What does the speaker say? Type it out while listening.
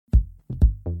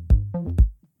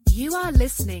You are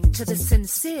listening to the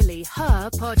Sincerely Her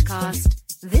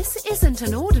podcast. This isn't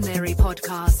an ordinary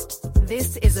podcast.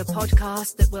 This is a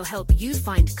podcast that will help you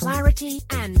find clarity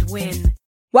and win.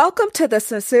 Welcome to the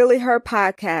Sincerely Her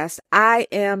podcast. I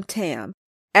am Tam.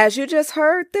 As you just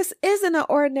heard, this isn't an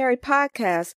ordinary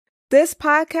podcast. This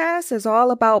podcast is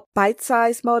all about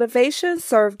bite-sized motivation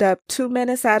served up 2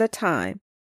 minutes at a time.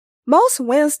 Most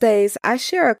Wednesdays, I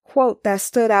share a quote that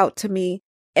stood out to me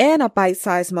and a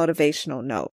bite-sized motivational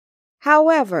note.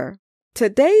 However,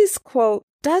 today's quote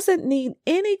doesn't need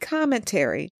any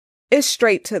commentary. It's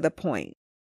straight to the point.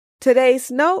 Today's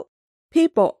note,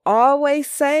 people always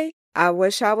say, I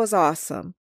wish I was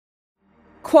awesome.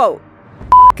 Quote,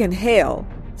 "Fucking hell,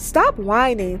 stop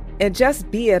whining and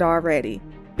just be it already.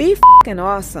 Be fucking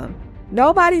awesome.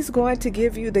 Nobody's going to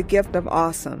give you the gift of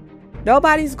awesome.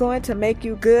 Nobody's going to make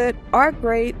you good or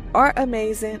great or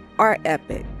amazing or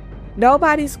epic.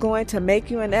 Nobody's going to make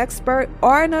you an expert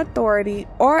or an authority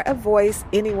or a voice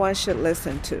anyone should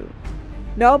listen to.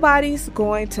 Nobody's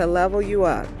going to level you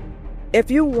up. If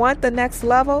you want the next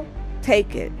level,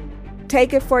 take it.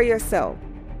 Take it for yourself.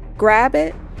 Grab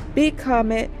it, become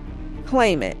it,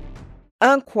 claim it."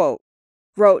 Unquote,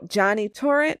 wrote Johnny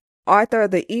Torrent, author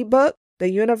of the ebook, The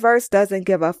Universe Doesn't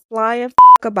Give a Flying F***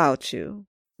 About You.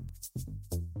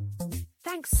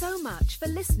 Thanks so much for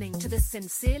listening to the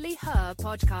Sincerely Her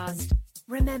podcast.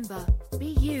 Remember,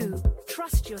 be you,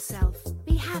 trust yourself,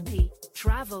 be happy,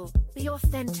 travel, be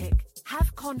authentic,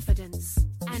 have confidence,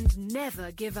 and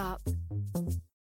never give up.